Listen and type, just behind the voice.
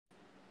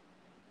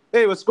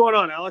Hey, what's going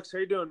on, Alex? How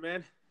you doing,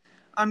 man?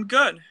 I'm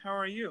good. How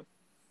are you?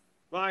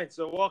 Fine.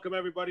 So, welcome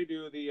everybody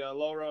to the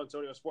Lauro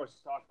Antonio Sports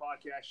Talk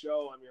Podcast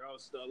Show. I'm your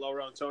host,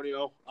 Lauro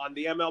Antonio. On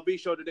the MLB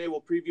show today,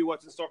 we'll preview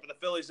what's in store for the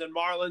Phillies and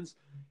Marlins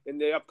in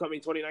the upcoming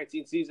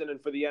 2019 season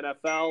and for the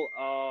NFL.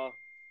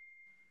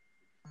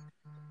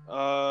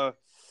 Uh,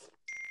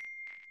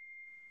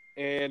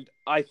 and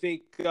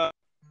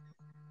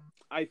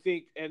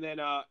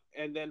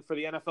and then for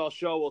the NFL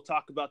show, we'll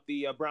talk about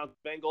the Browns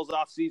Bengals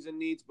offseason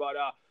needs. But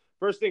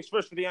first things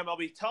first for the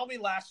MLB. Tell me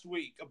last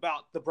week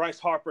about the Bryce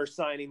Harper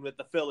signing with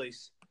the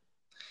Phillies.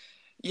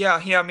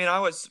 Yeah. I mean, I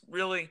was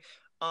really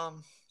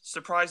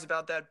surprised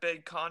about that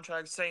big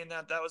contract, saying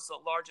that that was the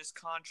largest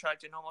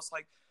contract in almost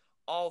like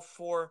all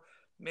four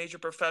major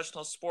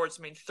professional sports.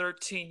 I mean,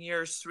 13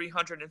 years,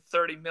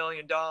 $330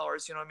 million. I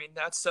mean,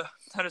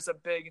 that is a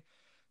big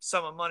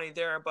sum of money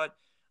there. But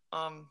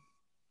um,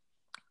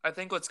 I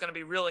think what's going to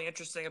be really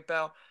interesting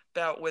about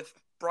with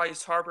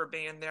Bryce Harper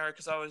being there,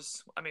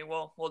 because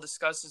we'll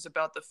discuss this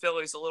about the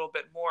Phillies a little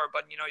bit more,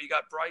 but you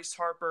got Bryce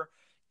Harper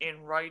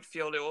in right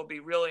field. It will be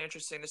really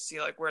interesting to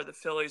see like where the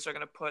Phillies are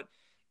going to put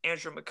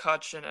Andrew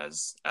McCutchen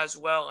as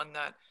well in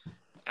that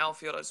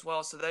outfield as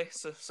well. So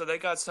they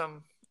got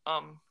some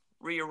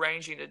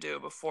rearranging to do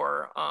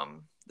before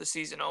the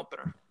season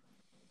opener.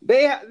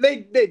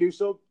 They do.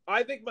 So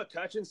I think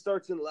McCutchen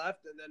starts in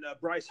left, and then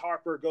Bryce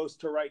Harper goes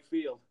to right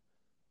field.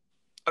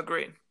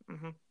 Agreed.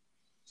 Mm-hmm.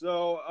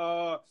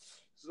 So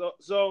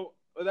so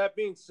with that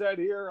being said,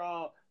 here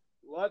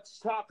let's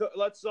talk.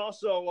 Let's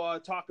also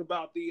talk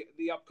about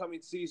the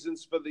upcoming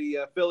seasons for the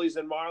Phillies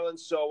and Marlins.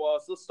 So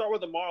let's start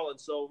with the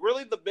Marlins. So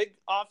really, the big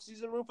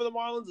offseason move for the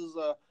Marlins is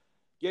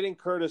getting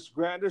Curtis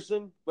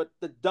Granderson, but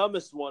the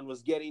dumbest one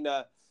was getting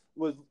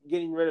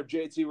rid of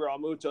JT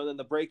Realmuto, and then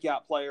the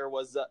breakout player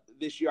was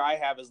this year I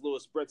have as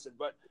Lewis Brinson.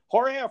 But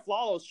Jorge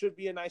Aflalo should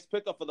be a nice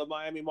pickup for the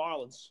Miami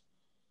Marlins.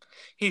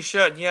 He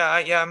should. Yeah.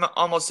 I'm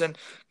almost in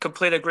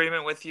complete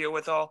agreement with you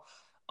with all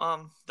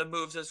the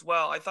moves as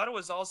well. I thought it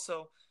was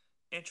also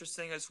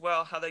interesting as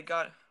well how they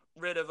got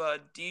rid of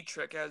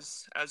Dietrich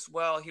as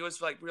well. He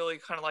was like really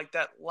kind of like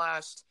that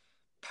last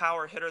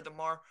power hitter the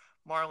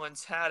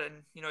Marlins had,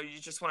 and you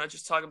just want to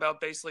just talk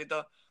about basically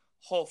the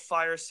whole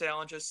fire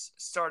sale and just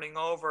starting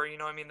over.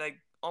 I mean they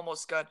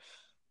almost got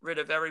rid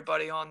of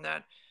everybody on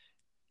that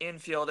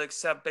infield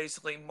except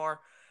basically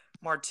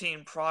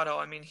Martin Prado.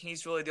 I mean,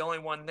 he's really the only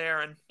one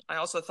there. And I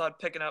also thought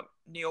picking up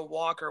Neil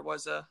Walker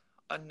was a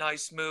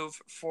nice move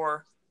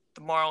for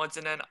the Marlins.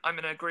 And then I'm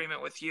in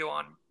agreement with you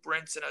on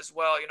Brinson as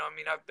well. I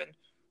mean, I've been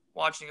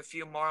watching a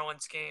few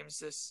Marlins games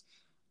this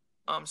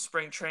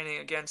spring training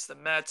against the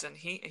Mets, and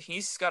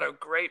he's got a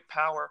great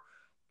powered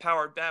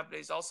bat, but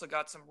he's also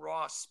got some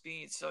raw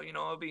speed. So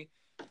it'll be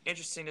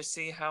interesting to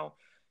see how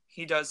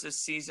he does this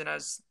season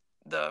as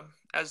a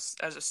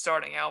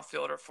starting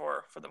outfielder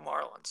for the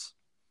Marlins.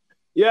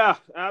 Yeah,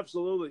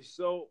 absolutely.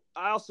 So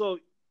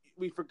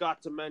we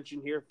forgot to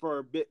mention here for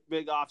a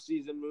big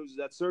offseason moves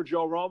that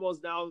Sergio Romo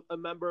is now a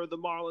member of the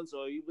Marlins,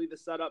 so he'll be the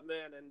setup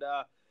man. And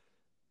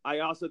I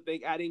also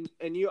think I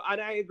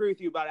agree with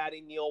you about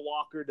adding Neil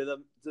Walker to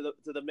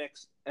the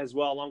mix as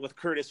well, along with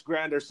Curtis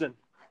Granderson.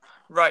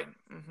 Right.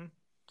 Mm-hmm.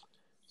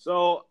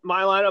 So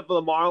my lineup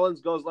for the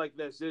Marlins goes like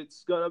this.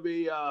 It's gonna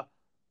be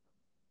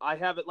I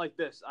have it like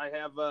this. I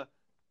have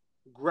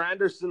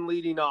Granderson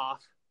leading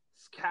off,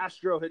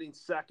 Castro hitting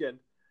second,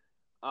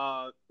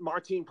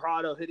 Martin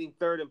Prado hitting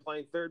third and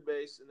playing third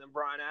base, and then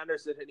Brian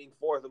Anderson hitting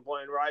fourth and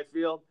playing right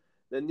field.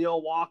 Then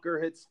Neil Walker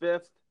hits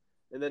fifth,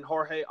 and then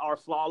Jorge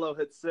Arflalo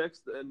hits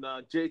sixth, and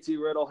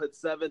JT Riddle hits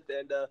seventh,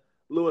 and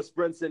Lewis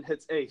Brinson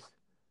hits eighth.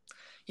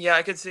 Yeah,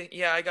 I could see.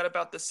 Yeah, I got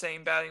about the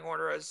same batting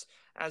order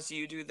as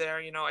you do there.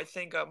 I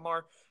think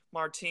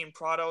Martin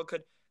Prado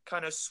could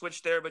kind of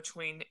switch there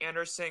between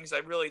Anderson, because I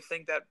really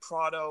think that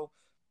Prado,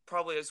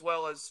 probably as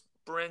well as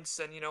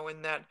Brinson,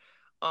 in that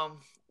um,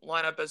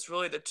 lineup as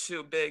really the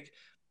two big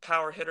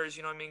power hitters.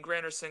 I mean,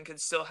 Granderson can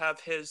still have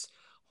his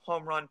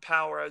home run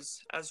power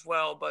as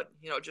well, but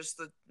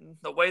just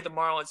the way the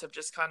Marlins have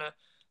just kind of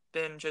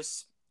been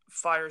just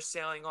fire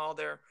sailing all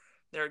their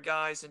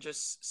guys and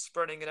just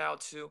spreading it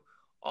out to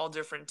all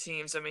different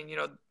teams. I mean,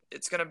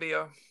 it's going to be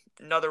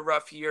another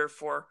rough year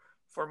for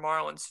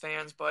Marlins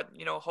fans, but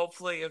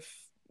hopefully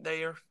if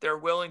they're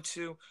willing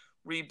to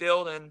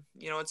rebuild, and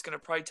it's going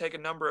to probably take a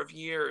number of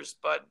years,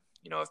 but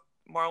if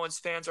Marlins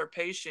fans are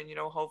patient,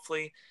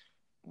 hopefully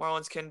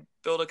Marlins can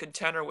build a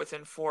contender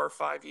within 4 or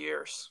 5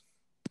 years.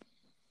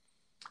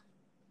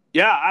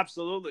 Yeah,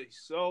 absolutely.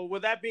 So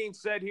with that being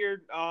said,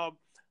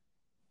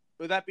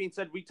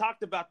 we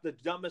talked about the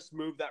dumbest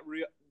move that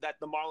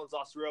the Marlins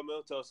lost Real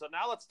Muto. So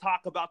now let's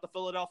talk about the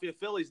Philadelphia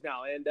Phillies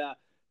now and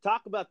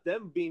talk about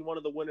them being one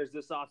of the winners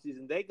this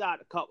offseason. They got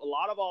a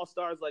lot of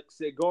all-stars like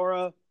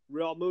Segura,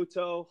 Real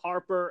Muto,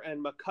 Harper,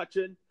 and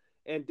McCutchen,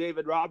 and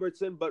David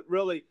Robertson. But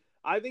really,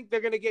 I think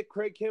they're going to get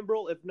Craig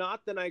Kimbrell. If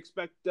not, then I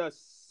expect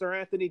Sir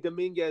Anthony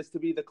Dominguez to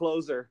be the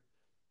closer.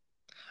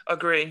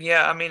 Agreed.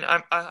 Yeah.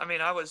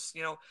 I was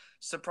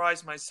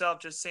surprised myself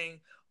just seeing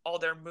all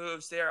their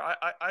moves there.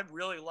 I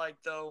really like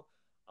though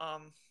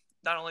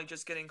not only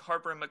just getting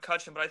Harper and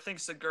McCutchen, but I think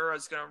Segura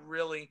is going to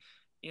really,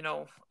 you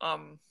know,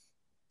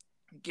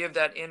 give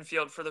that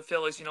infield for the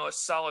Phillies, you know, a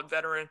solid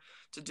veteran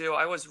to do.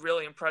 I was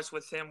really impressed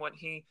with him, what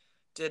he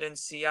did in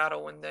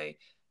Seattle when they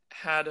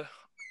had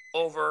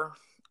over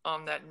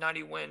that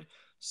 90-win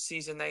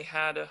season they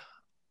had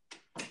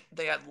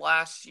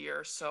last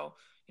year. So,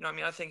 you know, I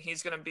mean, I think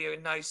he's going to be a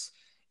nice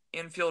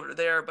infielder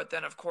there. But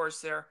then, of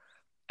course, their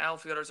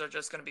outfielders are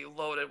just going to be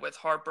loaded with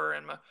Harper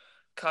and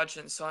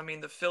McCutchen. So, I mean,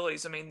 the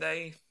Phillies, I mean,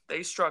 they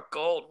struck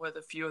gold with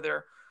a few of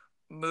their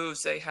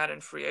moves they had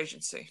in free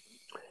agency.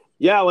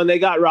 Yeah, when they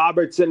got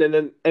Robertson,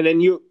 and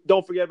then you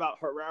don't forget about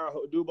Herrera.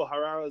 Odubel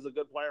Herrera is a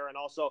good player, and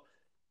also,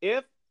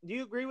 do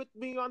you agree with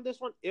me on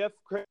this one? If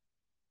Chris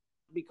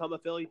become a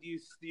Philly, do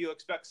you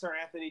expect Sir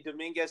Anthony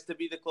Dominguez to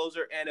be the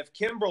closer? And if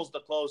Kimbrel's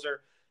the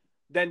closer,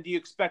 then do you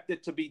expect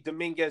it to be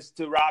Dominguez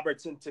to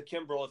Robertson to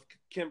Kimbrel if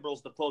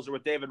Kimbrel's the closer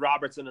with David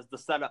Robertson as the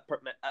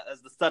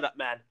setup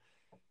man?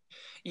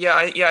 Yeah,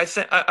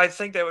 I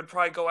think they would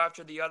probably go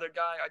after the other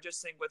guy. I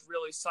just think with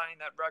really signing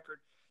that record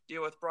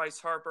deal with Bryce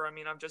Harper, I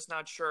mean, I'm just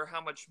not sure how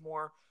much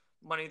more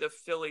money the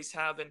Phillies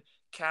have in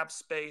cap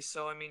space.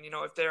 So, I mean, you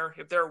know, if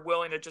they're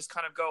willing to just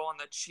kind of go on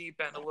the cheap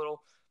end a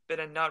little bit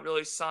and not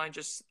really sign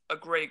just a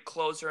great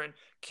closer in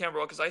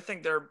Kimbrel, because I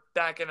think their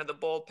back end of the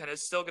bullpen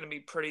is still going to be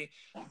pretty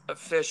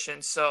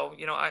efficient. So,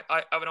 you know,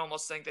 I would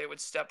almost think they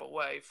would step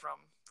away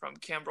from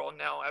Kimbrel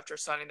now after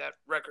signing that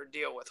record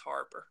deal with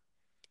Harper.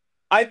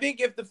 I think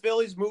if the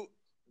Phillies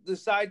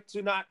decide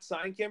to not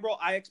sign Kimbrel,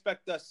 I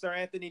expect Sir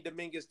Anthony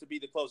Dominguez to be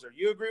the closer.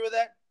 You agree with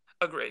that?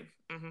 Agreed.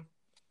 Mm-hmm.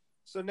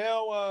 So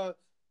now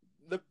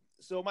the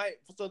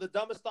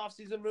dumbest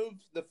offseason move,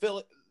 the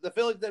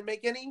Phillies didn't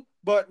make any,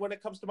 but when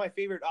it comes to my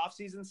favorite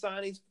offseason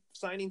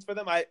signings for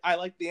them, I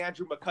like the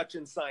Andrew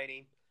McCutchen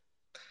signing.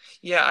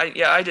 Yeah,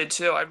 I did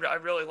too. I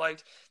really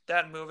liked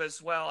that move as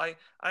well. I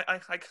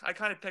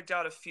kind of picked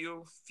out a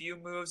few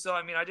moves though.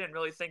 I mean, I didn't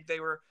really think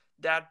they were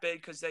that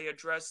big because they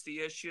addressed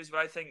the issues, but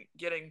I think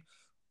getting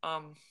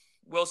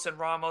Wilson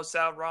Ramos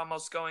out,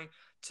 Ramos going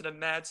to the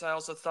Mets. I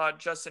also thought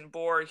Justin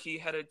Bour, he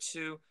headed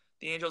to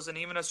the Angels, and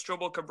even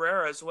Asdrubal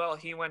Cabrera as well.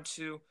 He went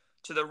to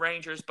the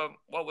Rangers. But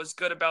what was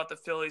good about the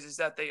Phillies is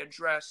that they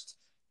addressed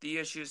the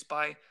issues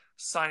by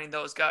signing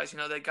those guys. You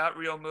know, they got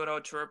Real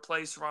Muto to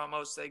replace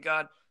Ramos. They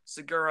got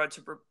Segura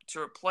to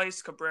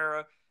replace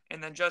Cabrera,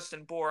 and then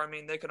Justin Bour. I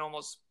mean, they could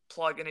almost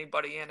plug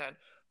anybody in at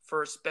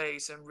first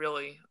base and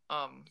really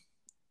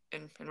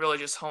and really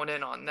just hone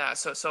in on that.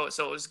 So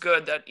it was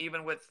good that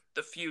even with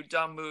the few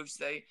dumb moves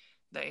they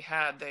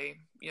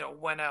you know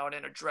went out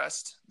and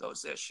addressed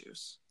those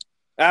issues.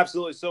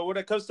 Absolutely. So when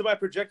it comes to my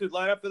projected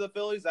lineup for the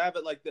Phillies, I have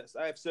it like this.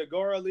 I have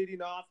Segura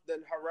leading off, then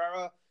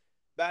Herrera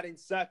batting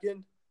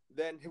second,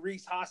 then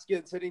Rhys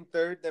Hoskins hitting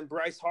third, then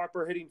Bryce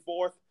Harper hitting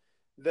fourth,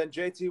 then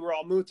JT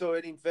Realmuto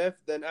hitting fifth,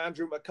 then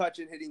Andrew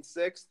McCutchen hitting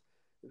sixth,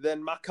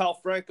 then Macal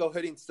Franco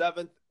hitting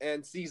seventh,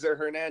 and Cesar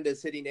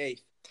Hernandez hitting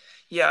eighth.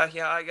 Yeah,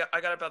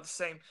 I got about the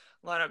same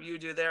lineup you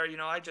do there. You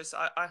know,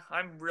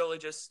 I'm really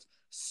just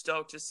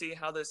stoked to see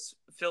how this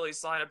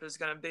Phillies lineup is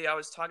going to be. I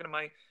was talking to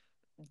my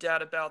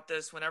dad about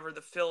this whenever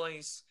the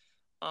Phillies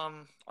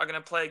are going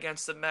to play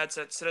against the Mets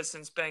at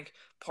Citizens Bank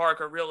Park,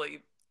 or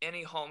really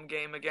any home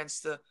game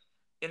the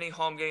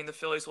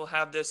Phillies will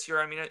have this year.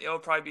 I mean, it'll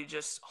probably be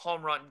just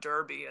home run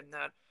derby in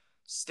that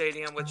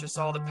stadium with just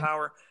all the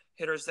power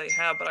hitters they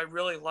have. But I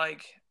really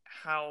like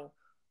how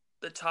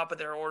the top of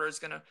their order is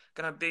gonna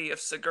be.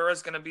 If Segura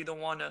is gonna be the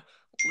one to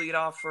lead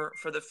off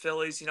for the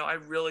Phillies, you know, I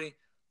really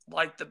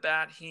like the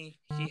bat he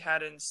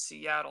had in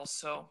Seattle.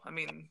 So I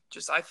mean,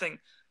 I think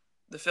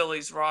the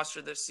Phillies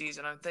roster this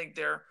season, I think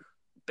they're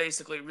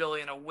basically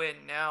really in a win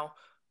now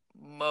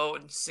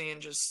mode,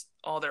 seeing just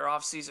all their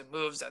offseason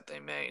moves that they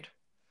made.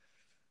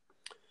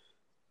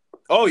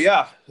 Oh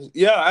yeah,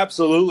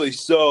 absolutely.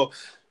 So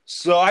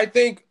I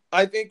think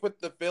with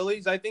the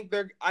Phillies, I think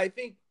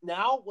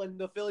now when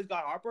the Phillies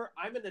got Harper,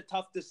 I'm in a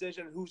tough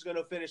decision who's going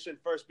to finish in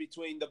first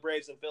between the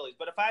Braves and Phillies.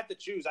 But if I had to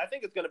choose, I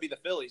think it's going to be the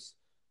Phillies.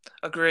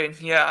 Agreed.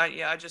 Yeah,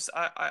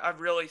 I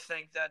really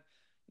think that,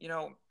 you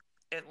know,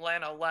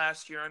 Atlanta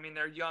last year, I mean,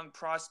 their young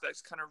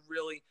prospects kind of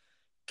really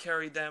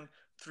carried them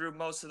through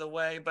most of the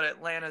way. But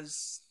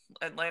Atlanta's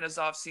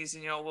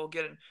offseason, you know,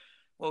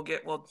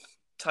 we'll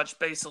touch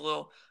base a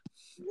little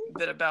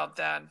bit about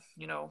that,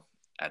 you know,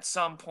 at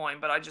some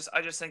point. But I just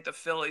think the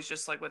Phillies,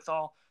 just like with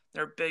all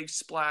their big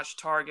splash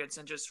targets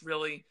and just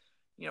really,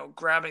 you know,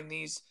 grabbing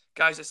these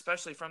guys,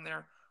 especially from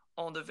their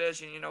own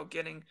division, you know,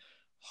 getting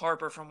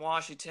Harper from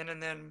Washington,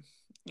 and then,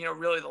 you know,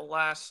 really the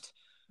last,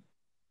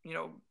 you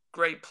know,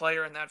 great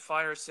player in that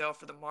fire sale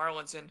for the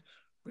Marlins and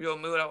Real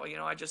Muto. You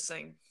know, I just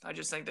think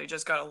they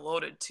just got a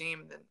loaded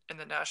team in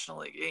the National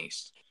League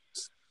East.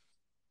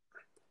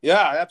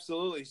 Yeah,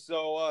 absolutely.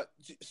 So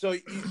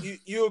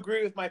you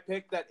agree with my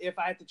pick that if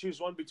I had to choose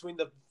one between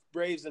the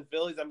Braves and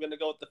Phillies, I'm going to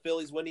go with the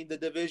Phillies winning the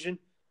division?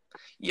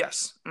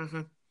 Yes.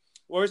 Mm-hmm.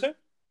 What was it?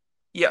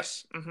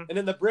 Yes. Mm-hmm. And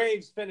then the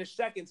Braves finished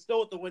second,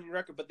 still with the winning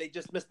record, but they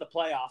just missed the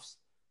playoffs.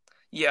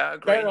 Yeah,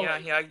 agreed. Yeah,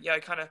 Barely. yeah.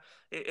 Kind of,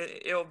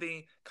 it'll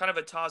be kind of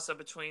a toss up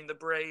between the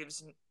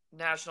Braves,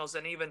 Nationals,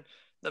 and even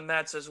the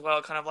Mets as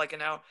well. Kind of like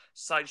an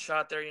outside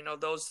shot there.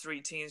 Those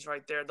three teams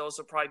right there. Those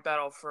will probably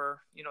battle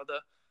for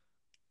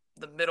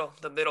the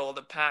middle of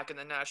the pack in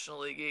the National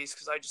League East,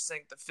 because I just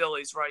think the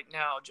Phillies right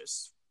now,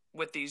 just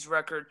with these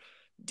record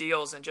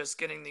deals and just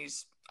getting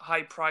these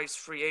high price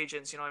free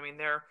agents, I mean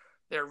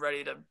they're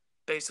ready to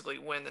basically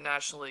win the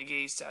National League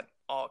East at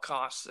all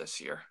costs this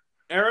year.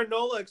 Aaron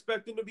Nola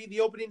expecting to be the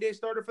opening day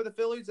starter for the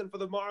Phillies, and for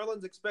the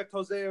Marlins, expect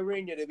Jose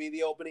Urena to be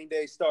the opening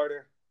day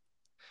starter.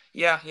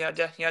 Yeah,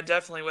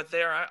 definitely. With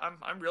there,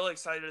 I'm really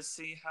excited to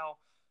see how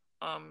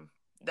um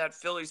that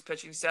Phillies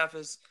pitching staff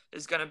is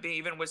going to be,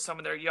 even with some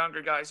of their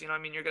younger guys. I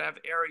mean, you're going to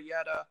have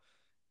Arrieta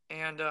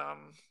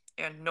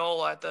and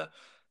Nola at the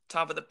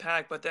top of the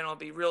pack, but then it'll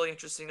be really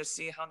interesting to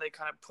see how they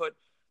kind of put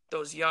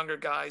those younger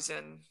guys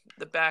in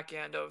the back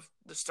end of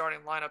the starting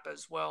lineup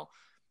as well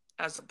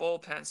as the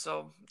bullpen.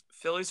 So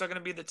Phillies are going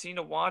to be the team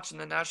to watch in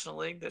the National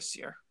League this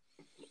year.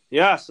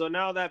 Yeah, so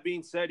now that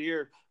being said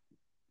here,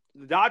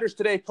 the Dodgers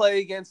today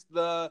play against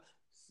the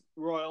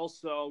Royals,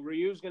 so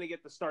Ryu's going to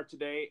get the start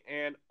today.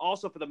 And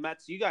also for the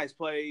Mets, you guys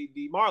play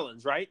the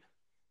Marlins, right?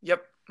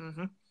 Yep.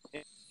 Mm-hmm.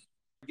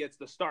 Gets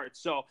the start.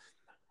 So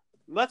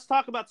let's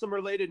talk about some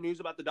related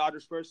news about the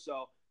Dodgers first.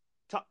 So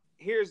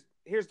here's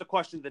the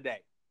question of the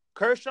day.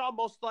 Kershaw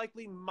most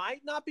likely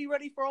might not be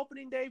ready for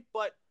opening day,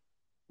 but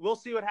we'll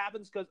see what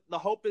happens, because the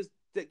hope is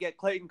to get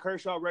Clayton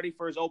Kershaw ready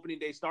for his opening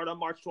day start on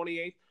March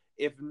 28th.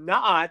 If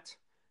not,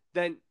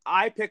 then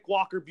I pick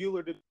Walker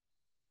Buehler to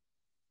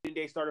be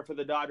day starter for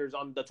the Dodgers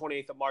on the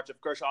 28th of March if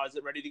Kershaw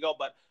isn't ready to go.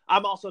 But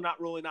I'm also not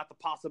ruling out the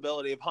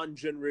possibility of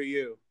Hyun-Jin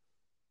Ryu.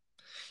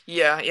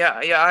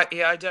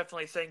 I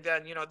definitely think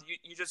that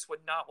you just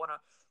would not want to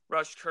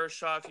rush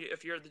Kershaw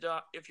if you're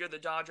the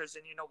Dodgers,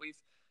 and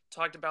we've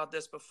talked about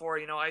this before.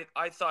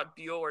 I thought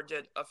Buehler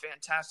did a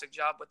fantastic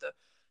job with the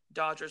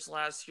Dodgers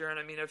last year, and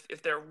I mean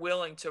if they're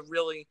willing to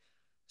really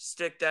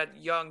stick that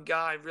young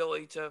guy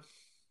really to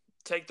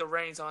take the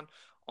reins on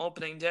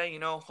opening day,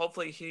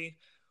 hopefully he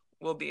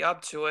will be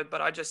up to it.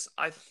 But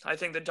I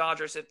think the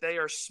Dodgers, if they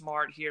are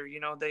smart here,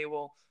 they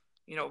will,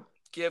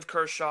 give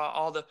Kershaw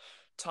all the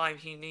time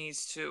he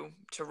needs to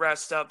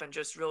rest up and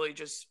just really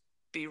just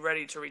be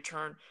ready to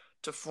return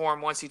to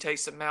form once he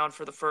takes the mound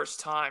for the first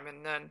time,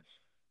 and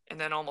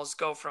then almost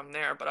go from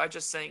there. But I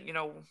just think,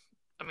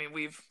 I mean,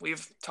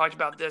 we've talked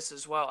about this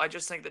as well. I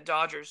just think the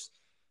Dodgers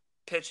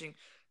pitching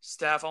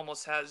staff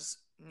almost has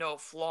no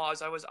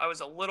flaws. I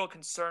was a little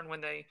concerned when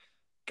they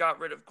got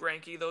rid of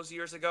Greinke those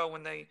years ago,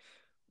 when they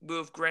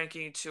moved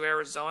Greinke to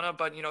Arizona,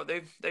 but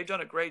they've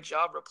done a great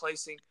job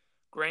replacing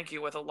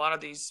Greinke with a lot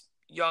of these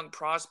young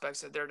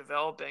prospects that they're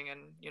developing, and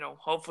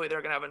hopefully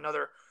they're going to have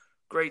another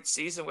great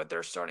season with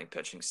their starting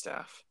pitching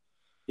staff.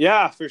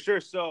 Yeah, for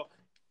sure. So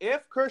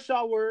if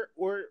Kershaw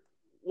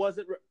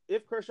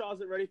if Kershaw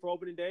isn't ready for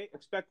opening day,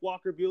 expect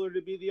Walker Buehler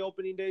to be the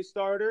opening day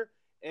starter,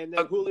 and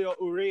then Julio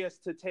Urias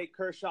to take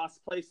Kershaw's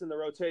place in the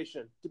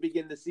rotation to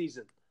begin the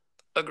season.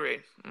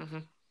 Agreed. Mm-hmm.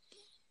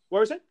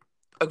 Where is it?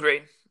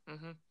 Agreed.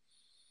 Mm-hmm.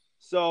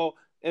 So,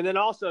 and then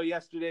also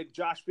yesterday,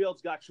 Josh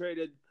Fields got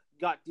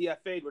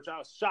DFA'd, which I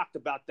was shocked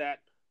about that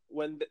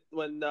when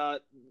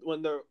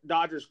the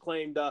Dodgers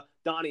claimed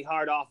Donnie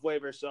Hart off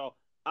waiver. So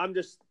I'm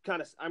just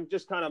kind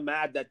of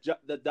mad that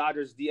the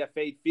Dodgers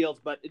DFA'd Fields,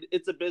 but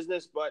it's a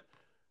business. But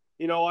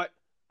you know what?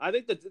 I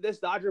think that this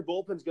Dodger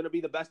bullpen is going to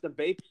be the best in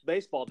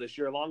baseball this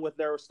year, along with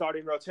their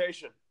starting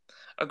rotation.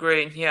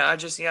 Agreed. Yeah,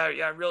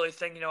 I really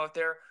think if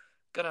they're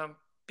gonna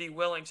be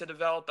willing to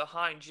develop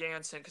behind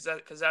Jansen,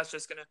 because that's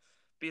just gonna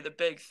be the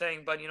big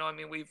thing. But I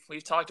mean,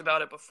 we've talked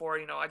about it before.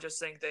 I just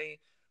think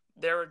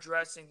they're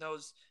addressing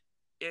those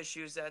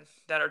issues that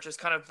have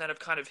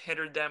kind of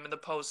hindered them in the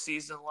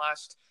postseason the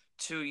last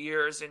 2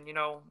 years. And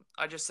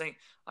I just think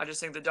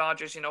the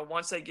Dodgers,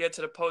 once they get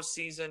to the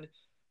postseason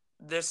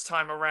this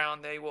time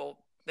around, they will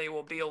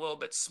be a little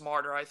bit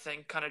smarter. I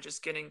think kind of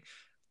just getting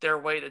their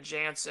way to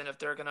Jansen if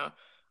they're gonna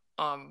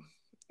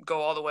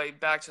go all the way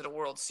back to the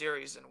World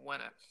Series and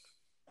win it.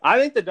 I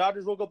think the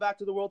Dodgers will go back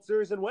to the World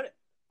Series and win it.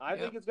 I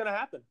think it's going to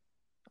happen.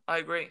 I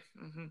agree.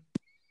 Mm-hmm.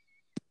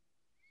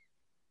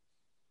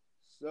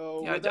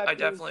 So yeah, I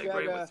definitely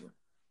agree with you.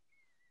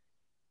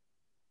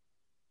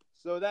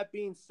 So that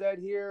being said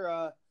here,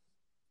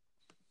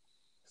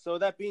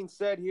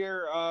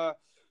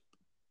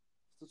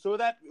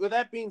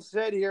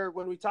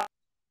 when we talk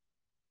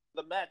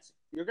the Mets,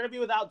 you're going to be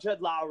without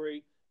Jed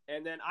Lowry,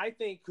 and then I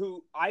think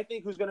who's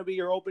going to be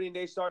your opening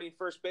day starting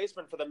first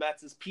baseman for the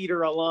Mets is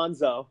Peter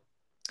Alonso.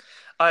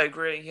 I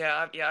agree.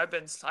 Yeah. I've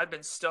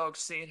been stoked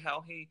seeing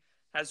how he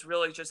has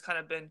really just kind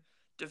of been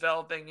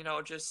developing.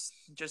 Just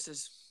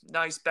his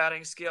nice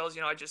batting skills.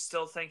 I just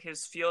still think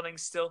his fielding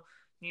still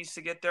needs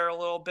to get there a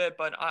little bit,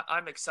 but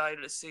I'm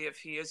excited to see if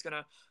he is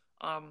gonna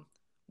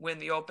win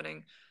the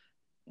opening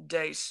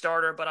day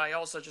starter. But I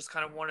also just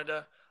kind of wanted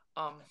to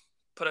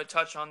put a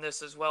touch on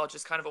this as well,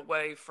 just kind of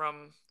away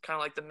from kind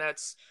of like the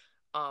Mets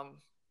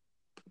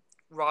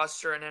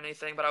roster and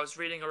anything. But I was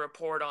reading a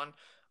report on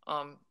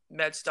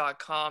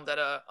Mets.com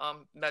that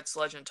Mets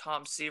legend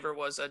Tom Seaver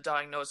was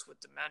diagnosed with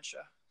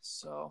dementia.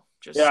 So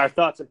Yeah, just our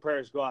thoughts and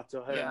prayers go out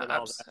to him yeah, and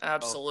all that.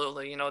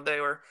 absolutely. You know, they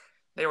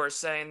were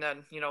saying that,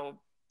 you know,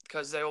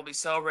 because they will be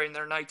celebrating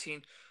their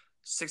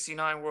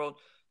 1969 World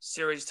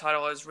Series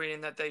title. I was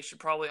reading that they should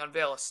probably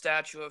unveil a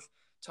statue of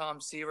Tom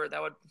Seaver.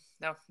 That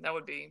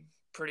would be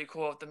pretty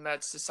cool if the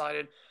Mets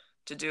decided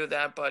to do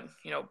that. But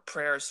you know,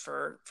 prayers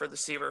for the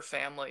Seaver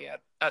family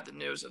at the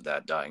news of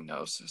that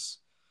diagnosis.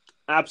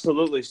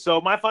 Absolutely.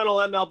 So my final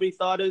MLB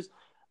thought is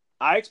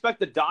I expect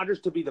the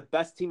Dodgers to be the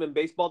best team in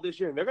baseball this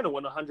year, and they're going to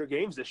win 100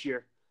 games this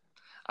year.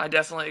 I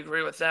definitely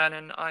agree with that,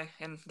 and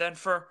then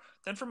for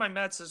my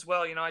Mets as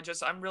well. You know,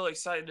 I'm really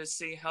excited to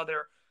see how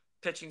their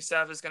pitching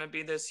staff is going to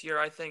be this year.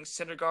 I think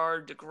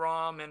Syndergaard,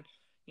 DeGrom, and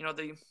you know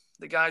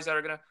the guys that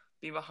are going to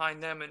be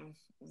behind them, and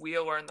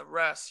Wheeler and the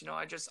rest. You know,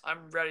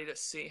 I'm ready to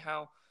see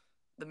how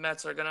the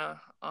Mets are going to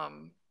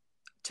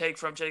take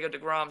from Jacob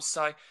DeGrom's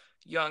Cy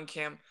Young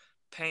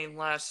campaign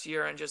last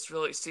year, and just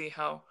really see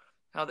how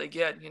they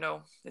get. You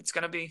know, it's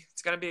gonna be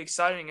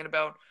exciting in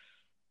about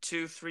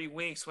 2-3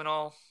 weeks when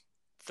all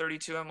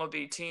 32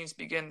 MLB teams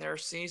begin their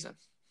season.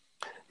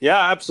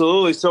 Yeah,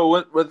 absolutely.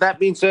 So with that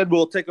being said,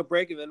 we'll take a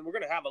break, and then we're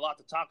going to have a lot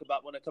to talk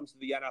about when it comes to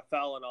the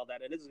NFL and all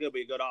that. And this is going to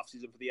be a good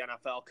offseason for the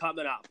NFL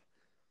coming up.